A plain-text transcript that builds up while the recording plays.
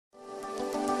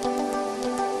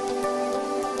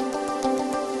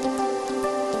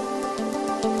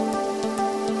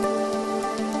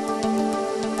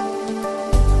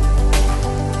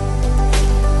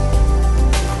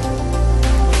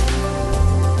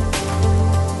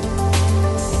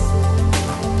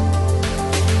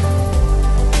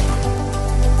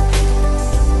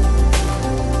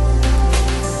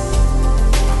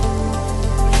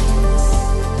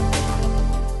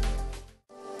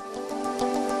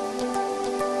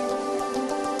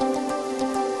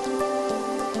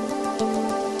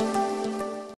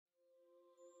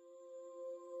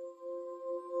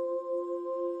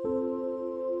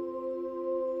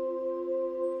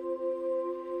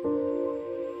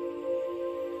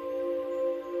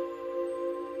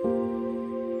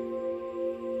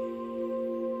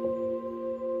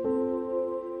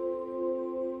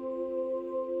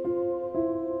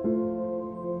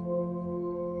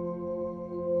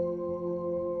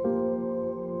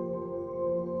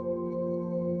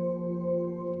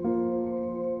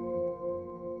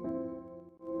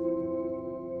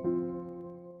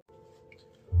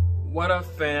What up,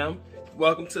 fam?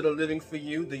 Welcome to the Living For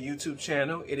You, the YouTube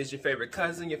channel. It is your favorite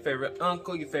cousin, your favorite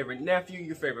uncle, your favorite nephew,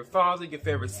 your favorite father, your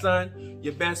favorite son,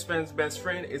 your best friend's best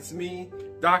friend. It's me,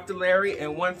 Dr. Larry,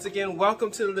 and once again,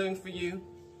 welcome to the Living For You,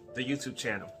 the YouTube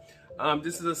channel.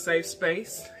 This is a safe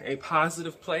space, a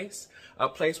positive place, a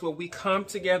place where we come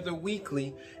together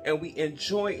weekly and we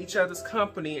enjoy each other's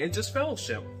company and just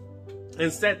fellowship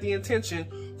and set the intention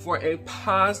for a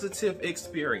positive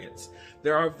experience.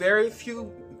 There are very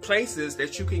few places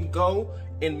that you can go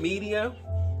in media,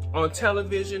 on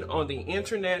television, on the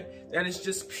internet, that is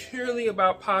just purely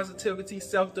about positivity,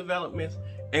 self-development,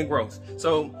 and growth.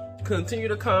 So continue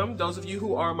to come. Those of you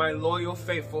who are my loyal,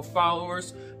 faithful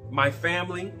followers, my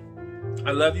family,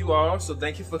 I love you all. So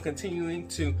thank you for continuing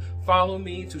to follow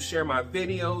me, to share my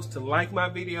videos, to like my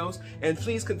videos, and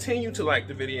please continue to like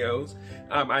the videos.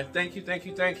 I thank you, thank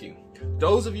you, thank you.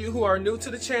 Those of you who are new to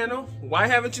the channel, why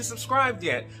haven't you subscribed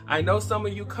yet? I know some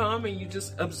of you come and you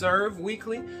just observe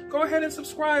weekly. Go ahead and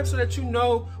subscribe so that you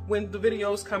know when the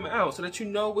videos come out, so that you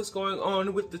know what's going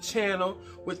on with the channel,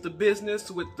 with the business,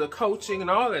 with the coaching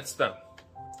and all that stuff.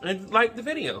 And like the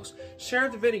videos, share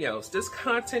the videos. This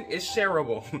content is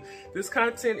shareable. This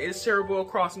content is shareable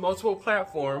across multiple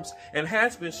platforms and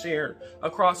has been shared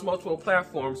across multiple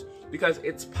platforms because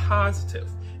it's positive,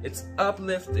 it's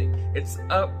uplifting, it's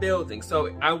upbuilding.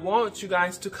 So I want you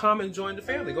guys to come and join the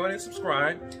family. Go ahead and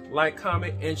subscribe, like,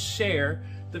 comment, and share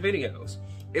the videos.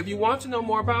 If you want to know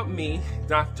more about me,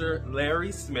 Dr.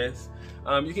 Larry Smith,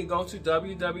 you can go to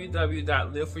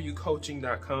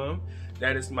www.liveforyoucoaching.com.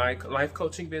 That is my life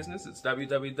coaching business. It's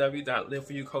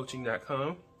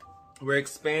www.liveforyoucoaching.com. We're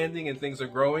expanding and things are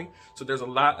growing. So there's a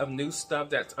lot of new stuff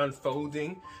that's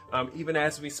unfolding even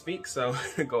as we speak. So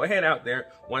go ahead out there,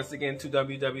 once again, to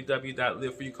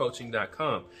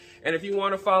www.liveforyoucoaching.com. And if you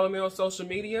want to follow me on social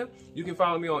media, you can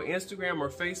follow me on Instagram or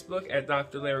Facebook at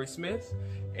Dr. Larry Smith.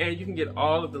 And you can get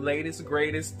all of the latest,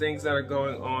 greatest things that are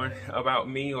going on about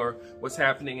me or what's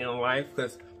happening in life.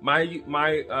 Because my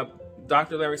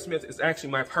Dr. Larry Smith is actually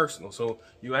my personal. So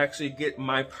you actually get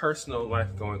my personal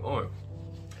life going on.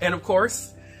 And of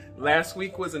course, last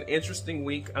week was an interesting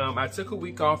week. I took a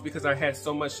week off because I had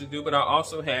so much to do, but I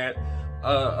also had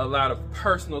a lot of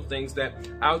personal things that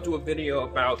I'll do a video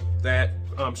about that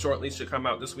shortly. Should come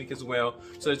out this week as well,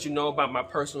 so that you know about my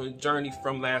personal journey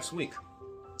from last week.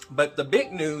 But the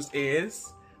big news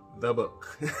is the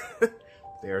book.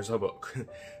 There's a book.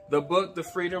 The book, The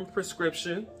Freedom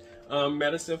Prescription,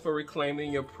 Medicine for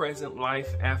Reclaiming Your Present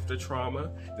Life After Trauma.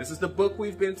 This is the book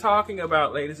we've been talking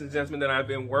about, ladies and gentlemen, that I've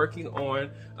been working on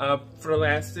for the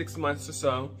last 6 months or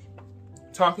so,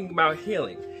 talking about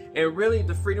healing. And really,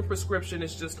 The Freedom Prescription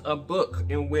is just a book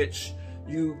in which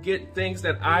you get things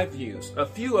that I've used, a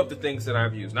few of the things that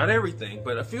I've used, not everything,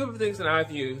 but a few of the things that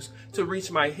I've used to reach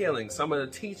my healing. Some of the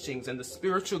teachings and the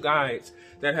spiritual guides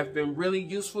that have been really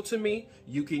useful to me,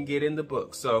 you can get in the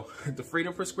book. So The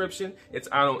Freedom Prescription, it's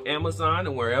out on Amazon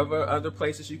and wherever other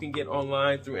places you can get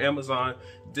online through Amazon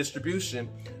distribution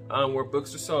where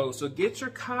books are sold. So get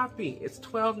your copy. It's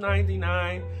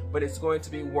 $12.99, but it's going to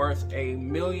be worth a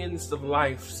millions of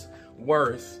lives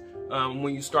worth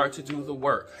when you start to do the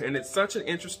work. And it's such an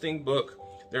interesting book.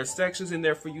 There are sections in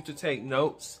there for you to take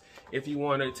notes. If you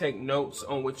want to take notes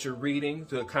on what you're reading,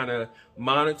 to kind of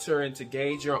monitor and to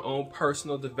gauge your own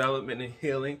personal development and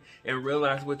healing and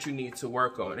realize what you need to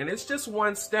work on. And it's just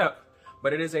one step,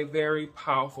 but it is a very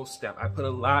powerful step. I put a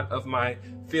lot of my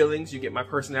feelings, you get my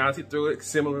personality through it,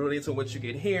 similarly to what you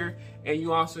get here. And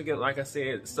you also get, like I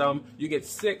said, you get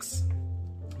 6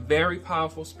 very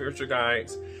powerful spiritual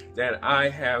guides that I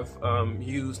have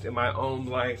used in my own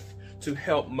life to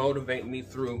help motivate me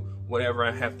through whatever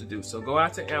I have to do. So go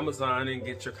out to Amazon and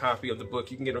get your copy of the book.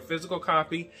 You can get a physical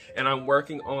copy, and I'm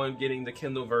working on getting the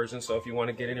Kindle version. So if you want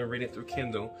to get it and read it through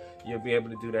Kindle, you'll be able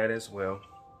to do that as well.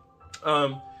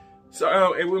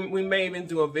 We may even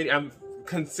do a video. I'm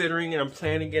considering and I'm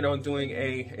planning it on doing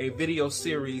a video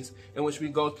series in which we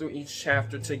go through each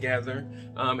chapter together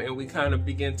and we kind of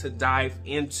begin to dive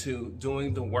into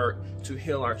doing the work to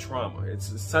heal our trauma.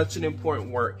 It's such an important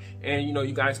work. And you know,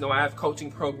 you guys know I have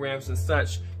coaching programs and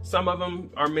such. Some of them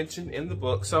are mentioned in the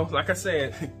book. So like I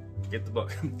said, get the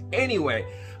book. Anyway,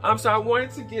 so I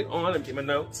wanted to get on and get my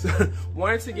notes.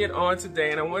 Wanted to get on today,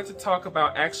 and I wanted to talk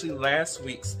about actually last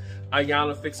week's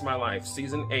Iyanla Fix My Life,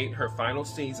 season 8, her final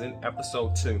season,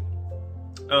 episode 2.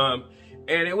 And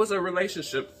it was a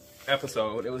relationship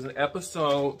episode. It was an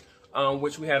episode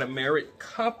which we had a married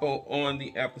couple on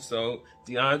the episode,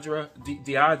 Deandra,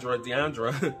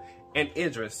 and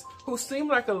Idris, who seemed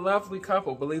like a lovely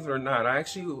couple, believe it or not. I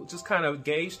actually just kind of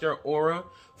gauged their aura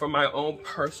from my own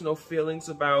personal feelings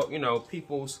about,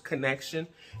 people's connection.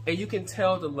 And you can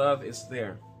tell the love is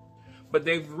there. But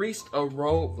they've reached a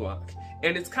roadblock.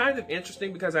 And it's kind of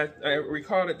interesting because I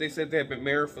recall that they said they had been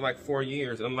married for like 4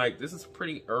 years. And I'm like, this is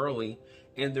pretty early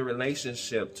in the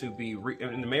relationship to be,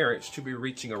 in the marriage, to be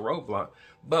reaching a roadblock.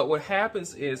 But what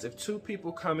happens is if two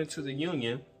people come into the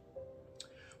union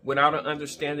without an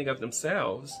understanding of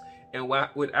themselves and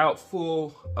without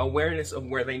full awareness of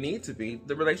where they need to be,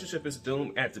 the relationship is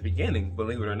doomed at the beginning,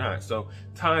 believe it or not. So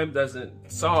time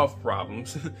doesn't solve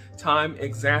problems. Time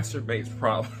exacerbates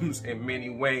problems in many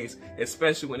ways,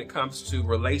 especially when it comes to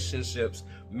relationships,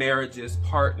 marriages,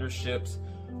 partnerships,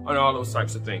 and all those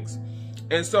types of things.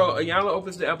 And so Iyanla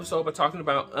opens the episode by talking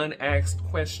about unasked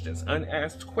questions.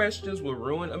 Unasked questions will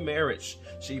ruin a marriage.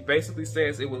 She basically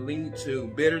says it will lead to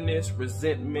bitterness,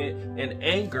 resentment, and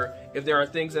anger if there are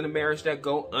things in a marriage that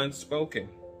go unspoken.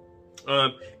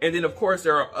 And then, of course,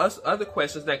 there are other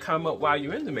questions that come up while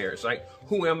you're in the marriage, like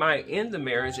who am I in the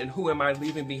marriage and who am I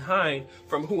leaving behind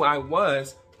from who I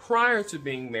was prior to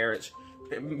being married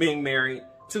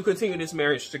to continue this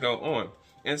marriage to go on.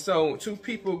 And so two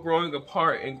people growing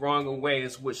apart and growing away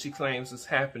is what she claims is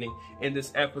happening in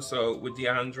this episode with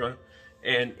Deandra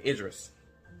and Idris.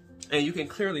 And you can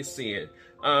clearly see it.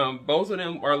 Both of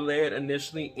them are led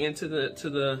initially into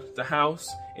the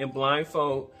house in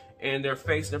blindfold, and they're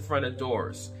faced in front of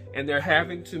doors. And they're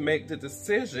having to make the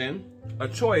decision, a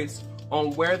choice,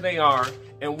 on where they are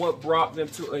and what brought them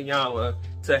to Iyanla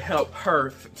to help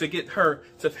her, to get her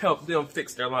to help them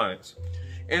fix their lives.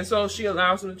 And so she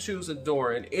allows them to choose a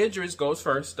door. And Idris goes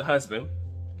first, the husband.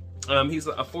 He's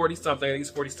a 40-something, he's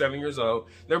 47 years old.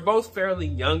 They're both fairly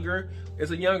younger.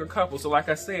 It's a younger couple. So like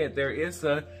I said, there is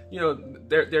a,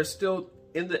 they're still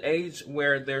in the age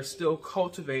where they're still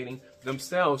cultivating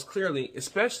themselves clearly,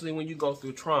 especially when you go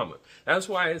through trauma. That's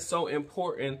why it's so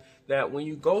important that when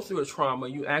you go through a trauma,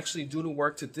 you actually do the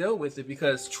work to deal with it,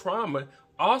 because trauma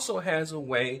also has a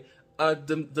way of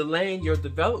delaying your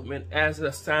development as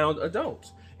a sound adult.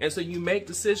 And so you make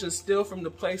decisions still from the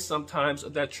place sometimes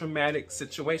of that traumatic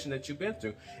situation that you've been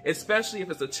through, especially if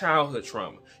it's a childhood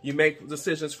trauma. You make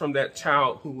decisions from that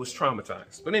child who was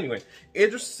traumatized. But anyway,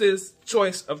 Idris's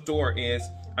choice of door is,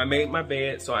 I made my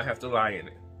bed, so I have to lie in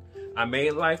it. I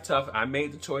made life tough. I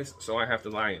made the choice, so I have to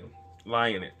lie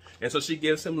in it. And so she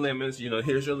gives him lemons.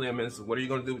 Here's your lemons. What are you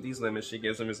going to do with these lemons? She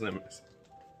gives him his lemons.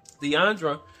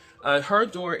 Deandra, her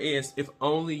door is, if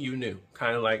only you knew.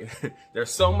 Kind of like,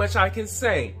 there's so much I can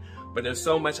say, but there's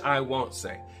so much I won't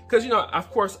say. Because,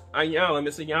 of course,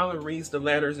 Miss Iyanla reads the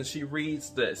letters and she reads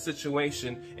the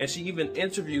situation and she even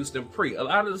interviews them A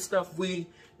lot of the stuff we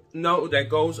know that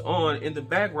goes on in the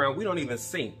background, we don't even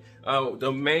see.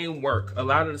 The main work, a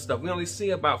lot of the stuff, we only see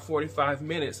about 45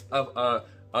 minutes of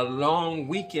a long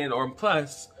weekend or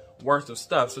plus worth of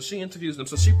stuff. So she interviews them.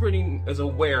 So she pretty is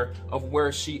aware of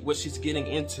what she's getting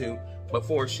into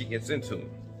before she gets into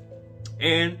it.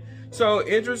 And so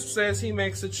Idris says he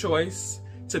makes a choice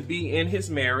to be in his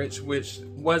marriage, which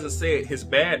wasn't said his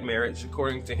bad marriage,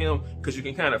 according to him, because you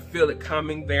can kind of feel it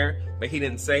coming there, but he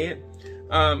didn't say it.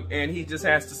 And he just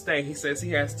has to stay. He says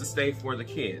he has to stay for the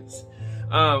kids.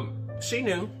 She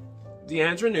knew.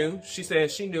 Deandra knew. She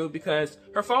said she knew because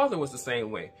her father was the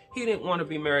same way. He didn't want to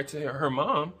be married to her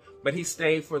mom, but he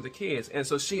stayed for the kids. And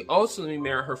so she ultimately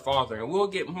married her father. And we'll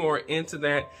get more into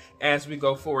that as we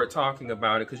go forward talking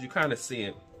about it, because you kind of see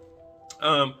it.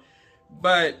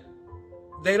 But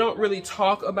they don't really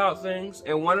talk about things.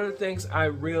 And one of the things I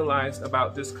realized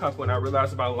about this couple, and I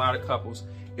realized about a lot of couples,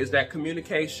 is that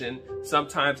communication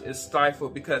sometimes is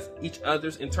stifled because each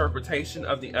other's interpretation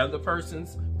of the other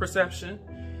person's perception,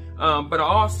 but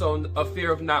also a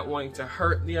fear of not wanting to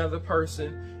hurt the other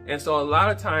person. And so a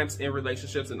lot of times in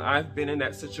relationships, and I've been in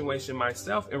that situation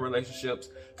myself in relationships,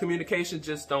 communication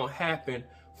just don't happen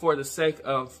for the sake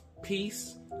of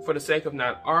peace, for the sake of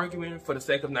not arguing, for the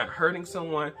sake of not hurting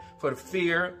someone, for the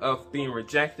fear of being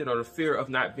rejected or the fear of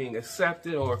not being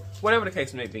accepted or whatever the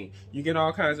case may be. You get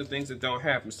all kinds of things that don't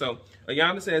happen. So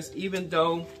Iyanla says even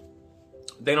though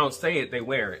they don't say it, they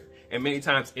wear it. And many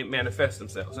times it manifests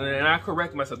themselves. And I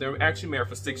correct myself. They were actually married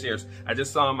for 6 years. I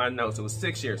just saw in my notes it was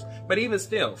 6 years. But even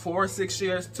still, 4 or 6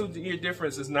 years, 2-year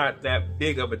difference is not that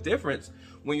big of a difference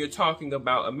when you're talking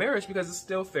about a marriage, because it's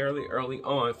still fairly early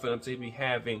on for them to be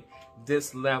having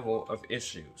this level of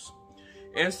issues.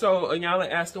 And so Iyanla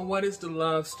asked him, what is the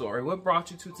love story? What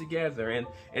brought you two together? And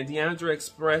DeAndre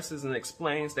expresses and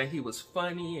explains that he was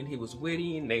funny and he was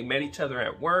witty, and they met each other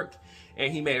at work,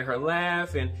 and he made her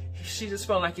laugh, and she just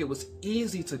felt like it was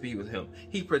easy to be with him.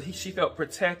 She felt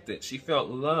protected. She felt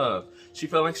loved. She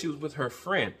felt like she was with her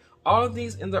friend. All of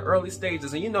these in the early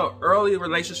stages. And you know, early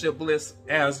relationship bliss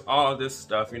has all this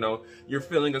stuff. You know, you're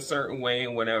feeling a certain way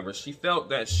and whatever. She felt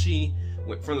that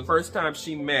from the first time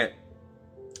she met,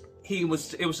 it was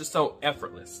just so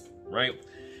effortless, right?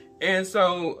 And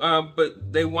so,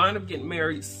 but they wound up getting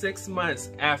married 6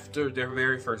 months after their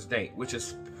very first date, which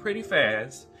is pretty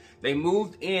fast. They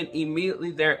moved in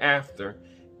immediately thereafter,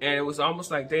 and it was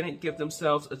almost like they didn't give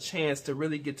themselves a chance to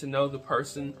really get to know the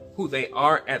person who they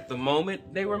are at the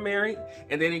moment they were married,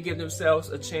 and they didn't give themselves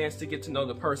a chance to get to know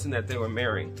the person that they were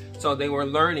marrying. So they were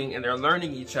learning, and they're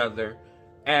learning each other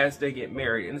as they get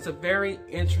married. And it's a very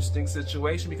interesting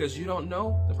situation because you don't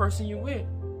know the person you with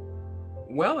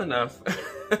well enough.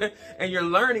 And you're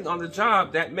learning on the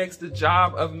job. That makes the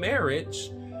job of marriage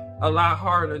a lot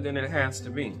harder than it has to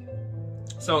be.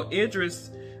 So Idris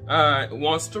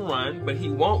wants to run, but he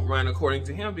won't run according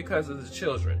to him because of the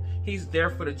children. He's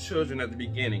there for the children at the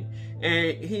beginning.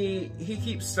 And he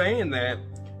keeps saying that,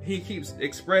 he keeps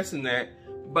expressing that,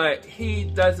 but he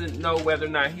doesn't know whether or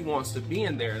not he wants to be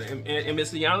in there. And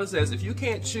Miss Iyanla says, if you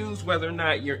can't choose whether or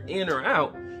not you're in or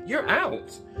out, you're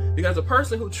out. Because a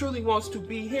person who truly wants to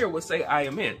be here would say, I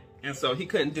am in. And so he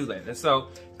couldn't do that. And so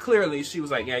clearly she was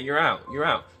like, yeah, you're out, you're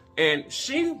out. And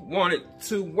she wanted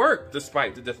to work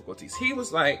despite the difficulties. He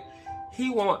was like, he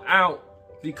want out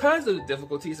because of the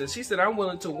difficulties. And she said, I'm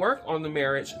willing to work on the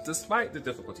marriage despite the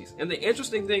difficulties. And the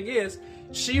interesting thing is,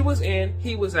 she was in,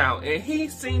 he was out. And he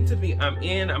seemed to be, I'm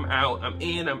in, I'm out, I'm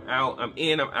in, I'm out, I'm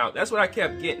in, I'm out. That's what I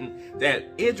kept getting, that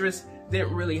Idris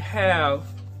didn't really have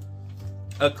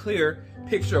a clear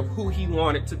picture of who he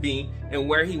wanted to be and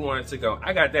where he wanted to go.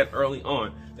 I got that early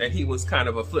on, that he was kind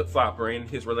of a flip-flopper in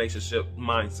his relationship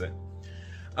mindset.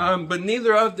 But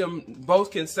neither of them,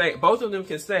 both of them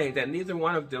can say that neither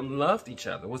one of them loved each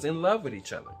other, was in love with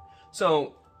each other.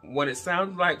 So what it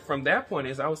sounded like from that point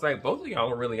is, I was like, both of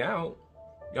y'all are really out.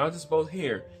 Y'all just both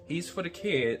here. He's for the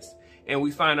kids. And we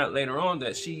find out later on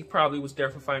that she probably was there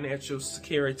for financial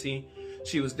security.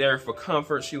 She was there for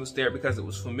comfort. She was there because it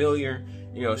was familiar.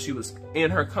 You know, she was in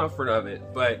her comfort of it.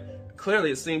 But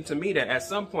clearly it seemed to me that at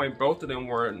some point, both of them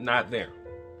were not there.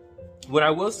 What I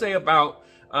will say about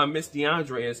Miss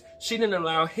DeAndre is, she didn't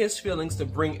allow his feelings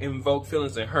to invoke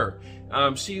feelings in her.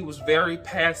 She was very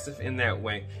passive in that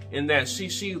way, in that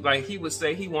she like, he would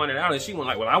say he wanted out, and she went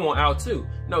like, well, I want out too.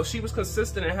 No, she was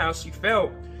consistent in how she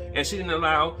felt, and she didn't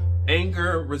allow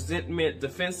anger, resentment,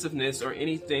 defensiveness, or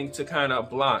anything to kind of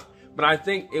block. But I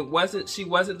think she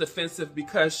wasn't defensive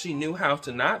because she knew how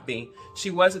to not be.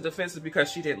 She wasn't defensive because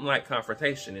she didn't like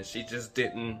confrontation, and she just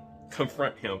didn't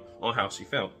confront him on how she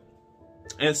felt.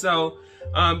 And so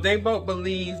they both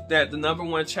believed that the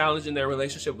 #1 challenge in their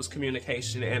relationship was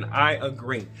communication, and I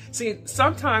agree. See,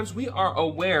 sometimes we are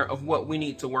aware of what we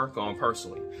need to work on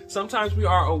personally. Sometimes we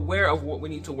are aware of what we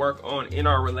need to work on in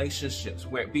our relationships,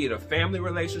 be it a family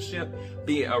relationship,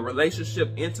 be it a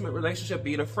relationship, intimate relationship,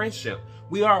 be it a friendship.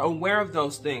 We are aware of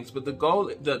those things, but the goal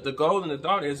and the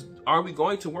thought is, are we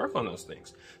going to work on those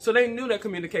things? So they knew that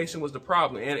communication was the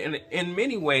problem. And in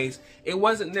many ways, it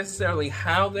wasn't necessarily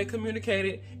how they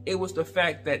communicated. It was the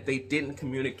fact that they didn't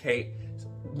communicate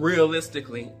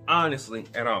realistically, honestly,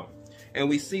 at all. And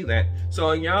we see that. So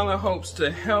Iyanla hopes to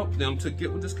help them to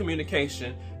get with this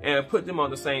communication and put them on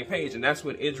the same page. And that's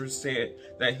what Idris said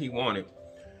that he wanted.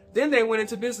 Then they went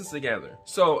into business together.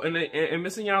 So, and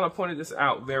Miss Iyanla pointed this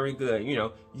out very good. You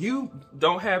know, you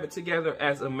don't have it together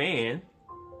as a man.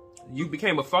 You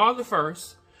became a father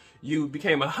first. You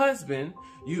became a husband.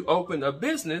 You opened a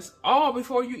business all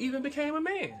before you even became a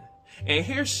man. And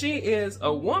here she is,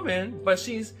 a woman, but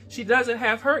she doesn't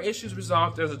have her issues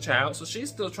resolved as a child. So she's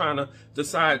still trying to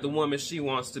decide the woman she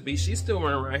wants to be. She's still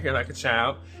running around here like a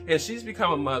child. And she's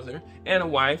become a mother and a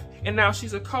wife. And now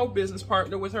she's a co-business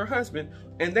partner with her husband.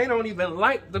 And they don't even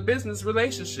like the business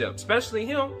relationship, especially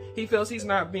him. He feels he's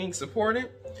not being supported.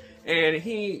 And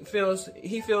he feels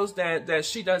that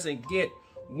she doesn't get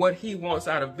what he wants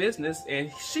out of business. And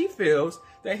she feels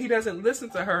that he doesn't listen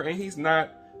to her, and he's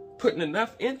not putting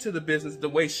enough into the business the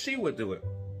way she would do it.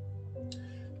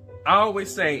 I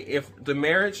always say, if the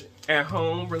marriage at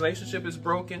home relationship is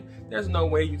broken, there's no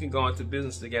way you can go into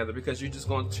business together, because you're just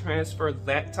going to transfer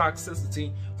that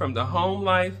toxicity from the home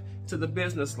life to the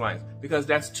business life, because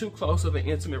that's too close of an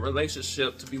intimate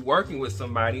relationship to be working with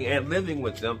somebody and living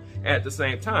with them at the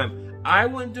same time. I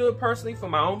wouldn't do it personally for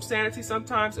my own sanity.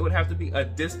 Sometimes it would have to be a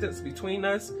distance between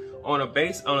us,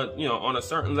 on a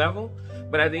certain level.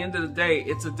 But at the end of the day,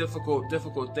 it's a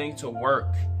difficult thing to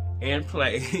work and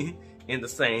play in the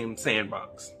same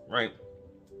sandbox, right?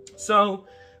 So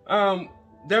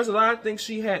there's a lot of things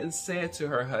she hadn't said to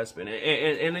her husband,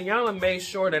 and Iyanla made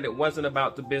sure that it wasn't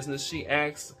about the business. She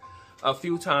asked a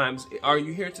few times, are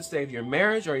you here to save your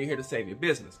marriage, or are you here to save your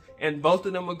business? And both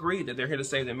of them agreed that they're here to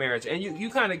save their marriage. And you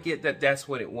kind of get that that's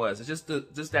what it was. It's just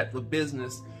that the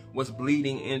business was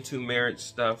bleeding into marriage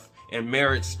stuff, and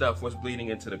marriage stuff was bleeding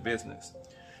into the business.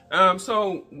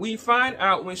 So we find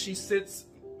out when she sits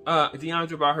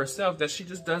Deandra by herself that she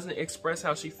just doesn't express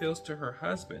how she feels to her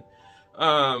husband.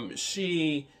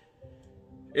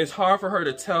 It's hard for her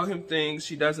to tell him things.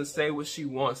 She doesn't say what she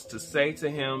wants to say to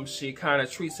him. She kind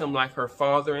of treats him like her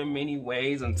father in many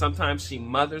ways, and sometimes she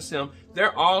mothers him.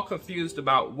 They're all confused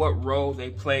about what role they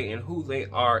play and who they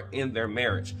are in their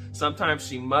marriage. Sometimes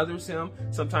she mothers him.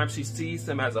 Sometimes she sees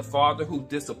him as a father who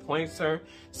disappoints her.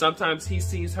 Sometimes he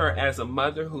sees her as a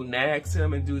mother who nags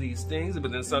him and do these things, but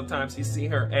then sometimes he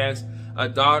sees her as a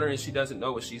daughter and she doesn't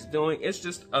know what she's doing. It's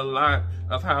just a lot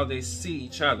of how they see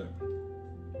each other.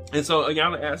 And so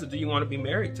Iyanla asked her, do you want to be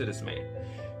married to this man?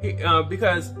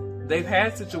 Because they've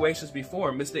had situations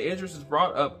before. Mr. Idris has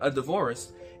brought up a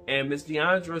divorce, and Miss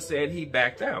Deandra said he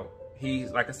backed out.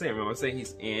 He's, like I said, remember I say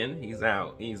he's in, he's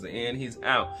out. He's in, he's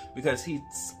out. Because he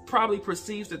probably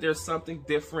perceives that there's something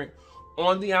different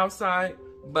on the outside,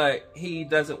 but he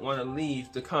doesn't want to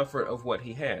leave the comfort of what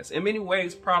he has. In many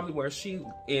ways, probably where she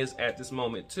is at this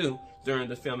moment too, during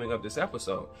the filming of this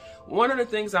episode. One of the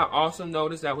things I also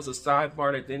noticed that was a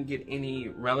sidebar that didn't get any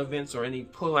relevance or any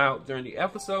pull out during the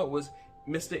episode was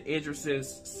Mr.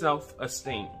 Idris's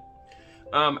self-esteem.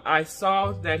 I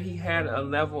saw that he had a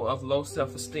level of low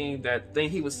self-esteem that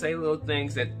he would say little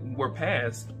things that were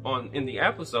passed on in the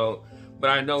episode, but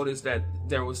I noticed that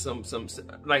there was some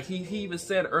like he even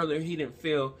said earlier he didn't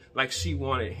feel like she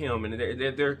wanted him, and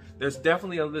there's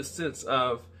definitely a sense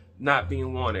of not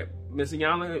being wanted. Ms.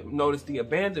 Iyanla noticed the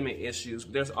abandonment issues.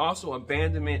 There's also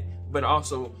abandonment, but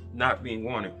also not being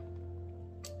wanted.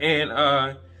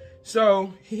 And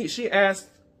so she asked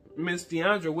Ms.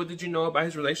 Deandra, what did you know about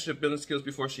his relationship building skills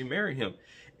before she married him?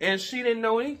 And she didn't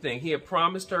know anything. He had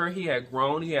promised her, he had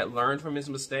grown, he had learned from his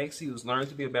mistakes. He was learned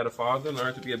to be a better father,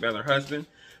 learned to be a better husband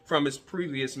from his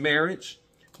previous marriage.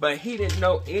 But he didn't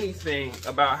know anything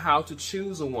about how to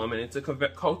choose a woman and to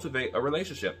cultivate a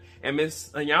relationship. And Miss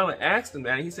Iyanla asked him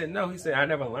that, and he said, no. He said, I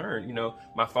never learned. You know,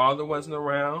 my father wasn't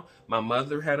around. My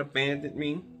mother had abandoned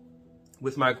me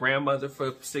with my grandmother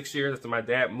for 6 years after my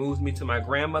dad moved me to my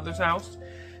grandmother's house.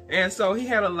 And so he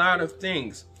had a lot of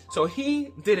things. So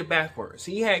he did it backwards.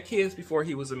 He had kids before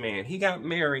he was a man. He got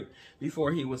married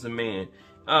before he was a man.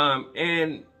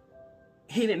 And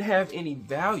he didn't have any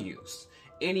values,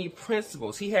 any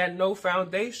principles. He had no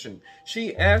foundation.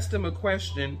 She asked him a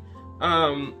question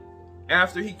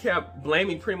after he kept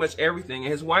blaming pretty much everything.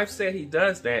 And his wife said he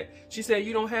does that. She said,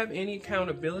 you don't have any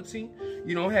accountability.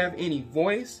 You don't have any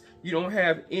voice. You don't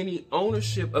have any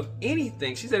ownership of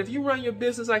anything. She said, if you run your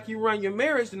business like you run your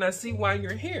marriage, then I see why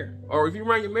you're here. Or if you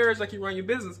run your marriage like you run your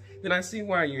business, then I see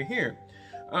why you're here.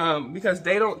 Because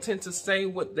they don't tend to say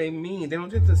what they mean. They don't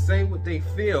tend to say what they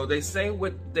feel. They say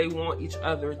what they want each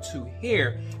other to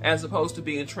hear, as opposed to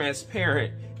being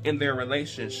transparent in their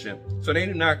relationship. So they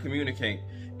do not communicate.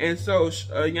 And so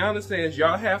Iyanla says,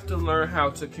 y'all have to learn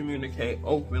how to communicate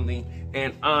openly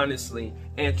and honestly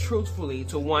and truthfully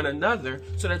to one another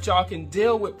so that y'all can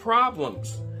deal with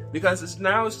problems. Because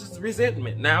now it's just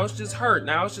resentment. Now it's just hurt.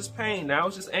 Now it's just pain. Now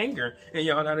it's just anger. And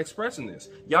y'all not expressing this.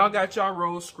 Y'all got y'all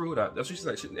roles screwed up. That's what she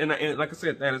said. And like I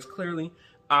said, that is clearly,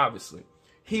 obviously.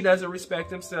 He doesn't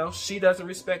respect himself. She doesn't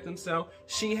respect himself.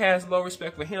 She has low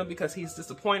respect for him because he's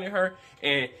disappointed her.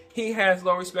 And he has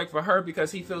low respect for her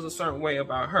because he feels a certain way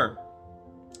about her.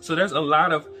 So there's a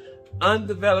lot of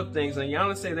undeveloped things. And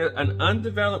Iyanla say that an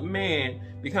undeveloped man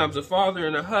becomes a father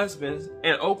and a husband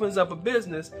and opens up a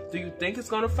business. Do you think it's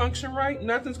going to function right?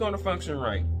 Nothing's going to function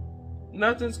right.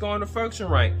 Nothing's going to function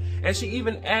right. And she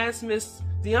even asked Miss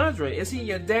Deandra, is he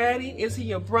your daddy? Is he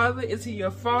your brother? Is he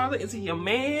your father? Is he your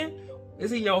man? Is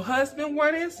he your husband?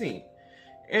 What is he?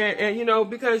 And you know,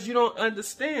 because you don't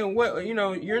understand what, you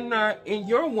know, you're not in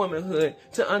your womanhood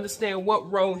to understand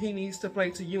what role he needs to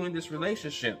play to you in this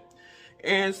relationship.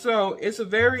 And so it's a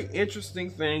very interesting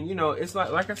thing. You know, it's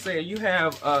like I said, you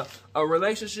have a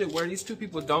relationship where these two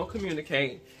people don't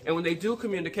communicate. And when they do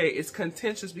communicate, it's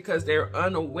contentious because they're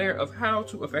unaware of how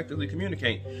to effectively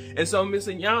communicate. And so Miss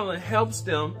Iyanla helps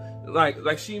them.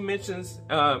 Like she mentions,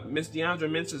 Miss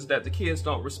Deandra mentions that the kids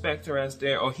don't respect her as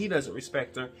or he doesn't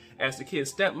respect her as the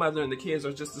kid's stepmother, and the kids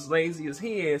are just as lazy as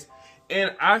he is.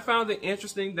 And I found it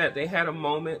interesting that they had a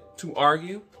moment to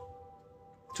argue,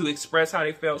 to express how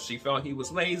they felt. She felt he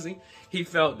was lazy. He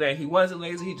felt that he wasn't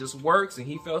lazy. He just works, and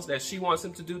he feels that she wants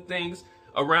him to do things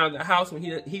around the house when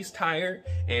he's tired.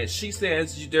 And she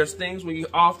says there's things when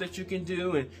you're off that you can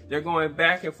do, and they're going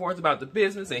back and forth about the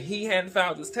business, and he hadn't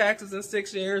filed his taxes in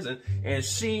 6 years, and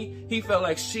he felt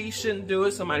like she shouldn't do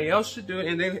it, somebody else should do it,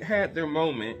 and they had their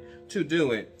moment to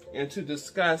do it and to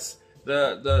discuss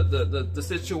the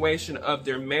situation of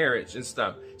their marriage and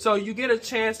stuff. So you get a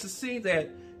chance to see that,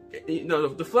 you know,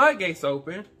 the floodgates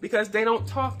open because they don't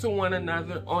talk to one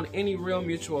another on any real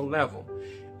mutual level.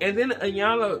 And then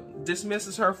Iyanla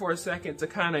dismisses her for a second to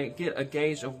kind of get a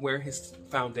gauge of where his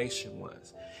foundation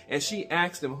was. And she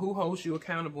asks him, who holds you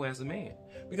accountable as a man?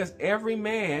 Because every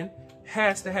man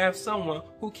has to have someone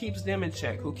who keeps them in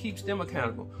check, who keeps them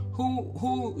accountable.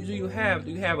 Who do you have?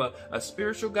 Do you have a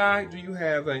spiritual guide? Do you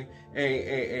have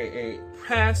a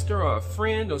pastor or a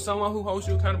friend or someone who holds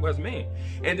you accountable as a man?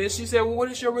 And then she said, well, what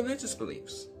is your religious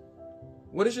beliefs?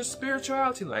 What is your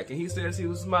spirituality like? And he says he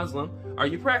was Muslim. Are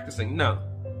you practicing? No.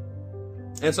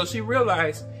 And so she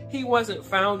realized he wasn't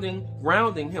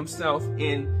grounding himself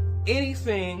in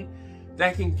anything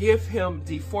that can give him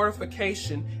the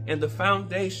fortification and the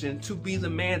foundation to be the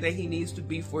man that he needs to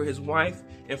be for his wife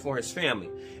and for his family.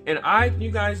 And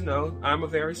you guys know, I'm a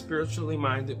very spiritually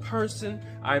minded person.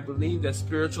 I believe that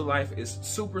spiritual life is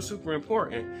super, super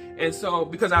important. And so,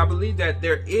 because I believe that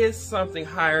there is something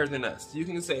higher than us. You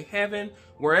can say heaven,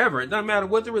 wherever. It doesn't matter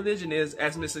what the religion is,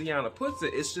 as Miss Iyanla puts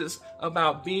it. It's just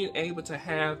about being able to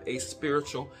have a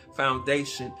spiritual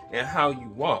foundation and how you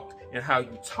walk and how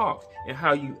you talk and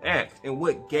how you act and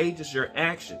what gauges your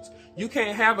actions. You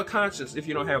can't have a conscience if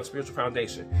you don't have a spiritual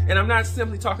foundation. And I'm not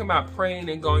simply talking about praying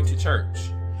and going to church.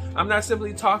 I'm not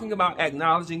simply talking about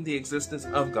acknowledging the existence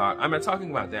of God. I'm not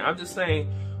talking about that. I'm just saying,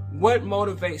 what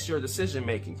motivates your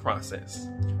decision-making process?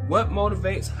 What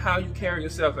motivates how you carry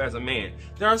yourself as a man?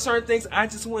 There are certain things I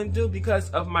just wouldn't do because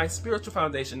of my spiritual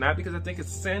foundation, not because I think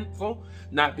it's sinful,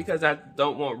 not because I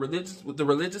don't want the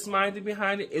religious minded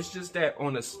behind it. It's just that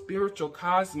on a spiritual,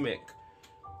 cosmic,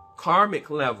 karmic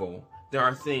level, there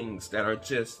are things that are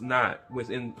just not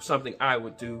within something I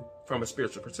would do from a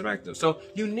spiritual perspective. So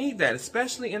you need that,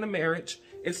 especially in a marriage,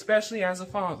 especially as a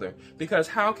father, because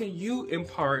how can you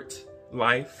impart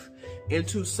life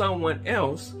into someone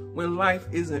else when life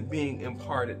isn't being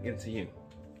imparted into you?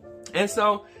 And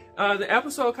so the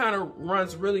episode kind of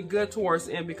runs really good towards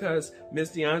the end because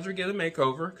Miss Deandra get a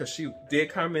makeover because she did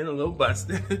come in a little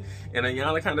busted. And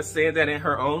Iyanla kind of said that in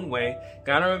her own way,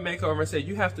 got her a makeover and said,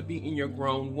 you have to be in your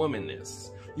grown womanness.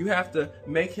 You have to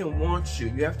make him want you.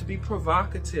 You have to be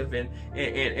provocative and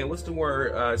what's the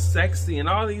word, sexy and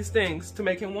all these things to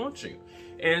make him want you.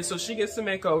 And so she gets the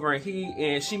makeover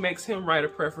and she makes him write a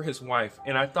prayer for his wife.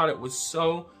 And I thought it was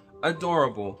so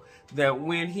adorable that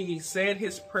when he said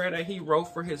his prayer that he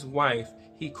wrote for his wife,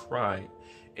 he cried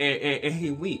and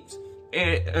he wept.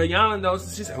 And Iyanla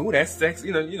knows, she said, oh, that's sexy.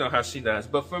 You know how she does.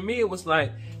 But for me, it was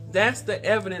like, that's the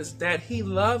evidence that he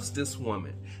loves this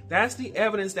woman. That's the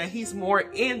evidence that he's more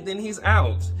in than he's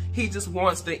out. He just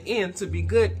wants the end to be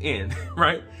good in,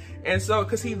 right? And so,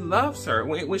 because he loves her.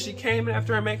 When she came in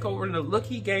after her makeover and the look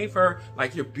he gave her,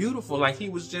 like, you're beautiful, like he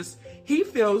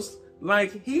feels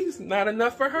like he's not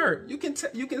enough for her. You can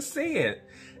see it.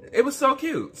 It was so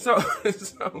cute. So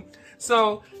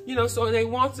they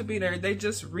want to be there. They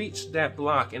just reached that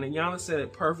block. And Iyanla said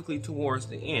it perfectly towards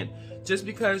the end. Just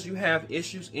because you have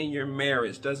issues in your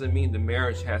marriage doesn't mean the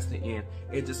marriage has to end.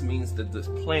 It just means that the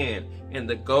plan and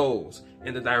the goals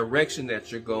and the direction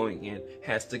that you're going in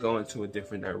has to go into a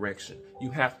different direction. You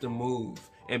have to move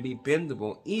and be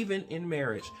bendable, even in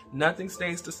marriage. Nothing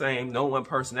stays the same. No one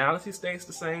personality stays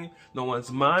the same. No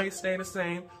one's mind stays the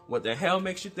same. What the hell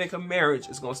makes you think a marriage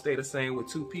is going to stay the same with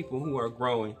two people who are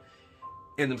growing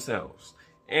in themselves?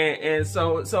 And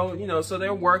so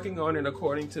they're working on it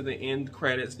according to the end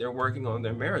credits. They're working on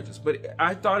their marriages. But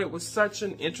I thought it was such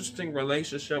an interesting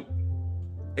relationship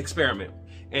experiment.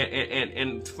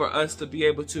 And for us to be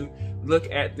able to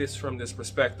look at this from this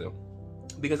perspective.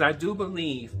 Because I do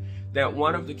believe that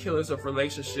one of the killers of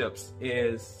relationships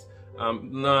is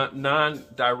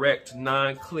non-direct,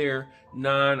 non-clear,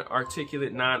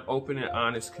 non-articulate, non-open and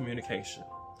honest communication.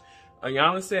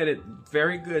 Iyanla said it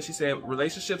very good. She said,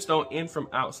 relationships don't end from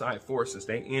outside forces.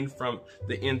 They end from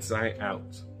the inside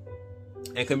out.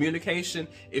 And communication,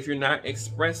 if you're not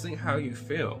expressing how you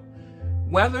feel,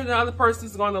 whether the other person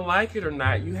is going to like it or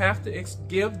not, you have to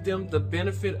give them the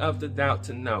benefit of the doubt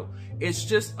to know. It's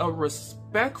just a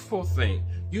respectful thing.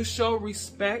 You show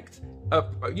respect,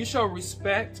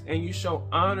 and you show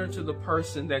honor to the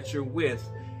person that you're with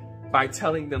by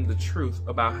telling them the truth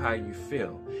about how you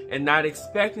feel, and not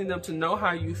expecting them to know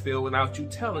how you feel without you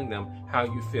telling them how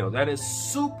you feel. That is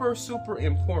super, super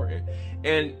important.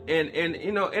 And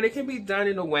you know, and it can be done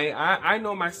in a way. I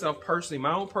know myself personally,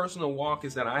 my own personal walk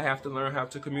is that I have to learn how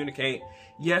to communicate.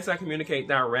 Yes, I communicate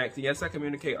direct. Yes, I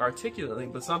communicate articulately,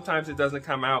 but sometimes it doesn't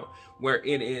come out where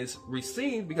it is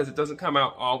received because it doesn't come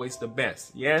out always the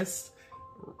best. Yes,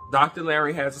 Dr.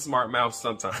 Larry has a smart mouth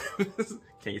sometimes.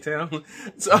 Can you tell?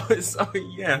 So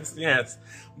yes.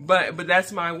 But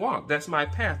that's my walk. That's my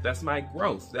path. That's my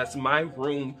growth. That's my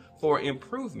room for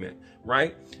improvement,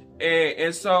 right?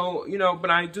 And so, you know, but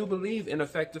I do believe in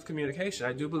effective communication.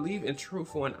 I do believe in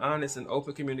truthful and honest and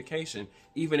open communication,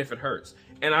 even if it hurts.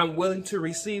 And I'm willing to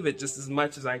receive it just as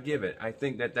much as I give it. I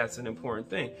think that that's an important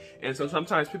thing. And so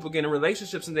sometimes people get in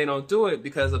relationships and they don't do it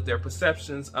because of their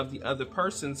perceptions of the other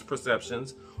person's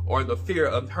perceptions, or the fear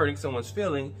of hurting someone's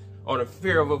feeling, or the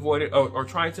fear of avoiding or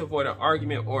trying to avoid an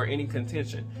argument or any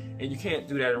contention. And you can't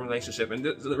do that in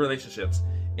relationships.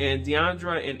 And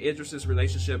Deandra and Idris's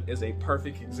relationship is a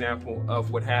perfect example of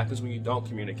what happens when you don't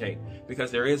communicate, because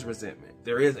there is resentment,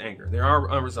 there is anger, there are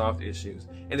unresolved issues,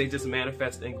 and they just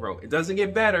manifest and grow. It doesn't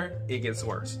get better, it gets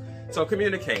worse. So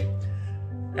communicate.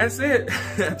 That's it.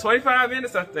 25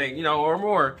 minutes, I think, you know, or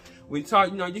more. We talk,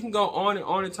 you know, you can go on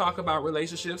and talk about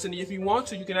relationships, and if you want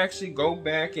to, you can actually go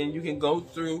back and you can go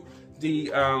through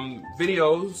the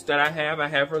videos that I have. I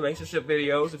have relationship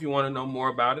videos. If you want to know more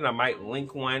about it, I might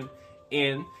link one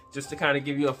in just to kind of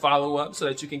give you a follow-up so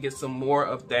that you can get some more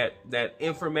of that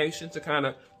information to kind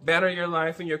of better your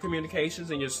life and your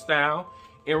communications and your style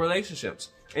in relationships.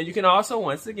 And you can also,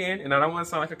 once again, and I don't want to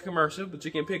sound like a commercial, but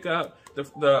you can pick up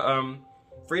the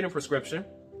Freedom Prescription,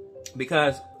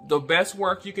 because the best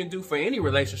work you can do for any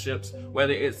relationships,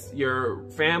 whether it's your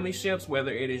family ships,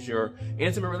 whether it is your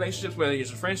intimate relationships, whether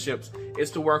it's your friendships, is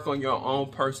to work on your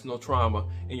own personal trauma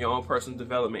and your own personal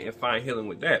development and find healing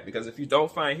with that. Because if you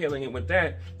don't find healing with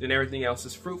that, then everything else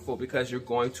is fruitful, because you're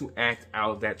going to act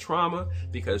out of that trauma,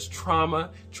 because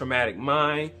trauma, traumatic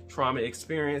mind, trauma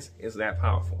experience is that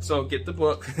powerful. So get the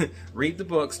book, read the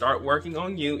book, start working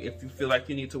on you if you feel like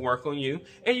you need to work on you.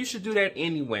 And you should do that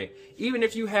anyway. Even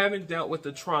if you haven't dealt with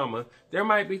the trauma, there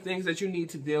might be things that you need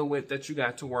to deal with that you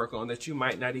got to work on that you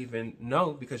might not even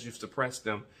know because you've suppressed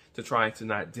them to try to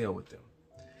not deal with them.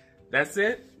 That's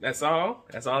it. That's all.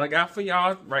 That's all I got for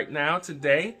y'all right now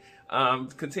today.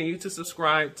 Continue to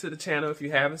subscribe to the channel if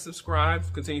you haven't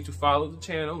subscribed. Continue to follow the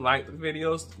channel, like the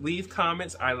videos, leave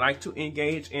comments. I like to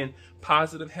engage in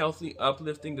positive, healthy,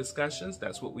 uplifting discussions.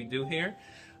 That's what we do here.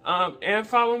 And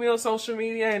follow me on social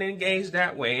media and engage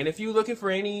that way. And if you're looking for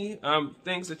any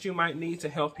things that you might need to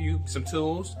help you, some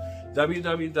tools,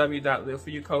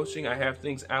 www.liveforyoucoaching. I have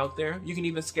things out there. You can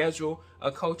even schedule a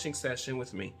coaching session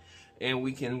with me, and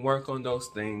we can work on those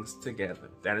things together.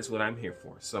 That is what I'm here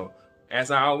for. So, as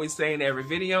I always say in every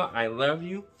video, I love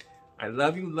you. I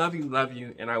love you, love you, love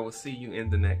you, and I will see you in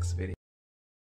the next video.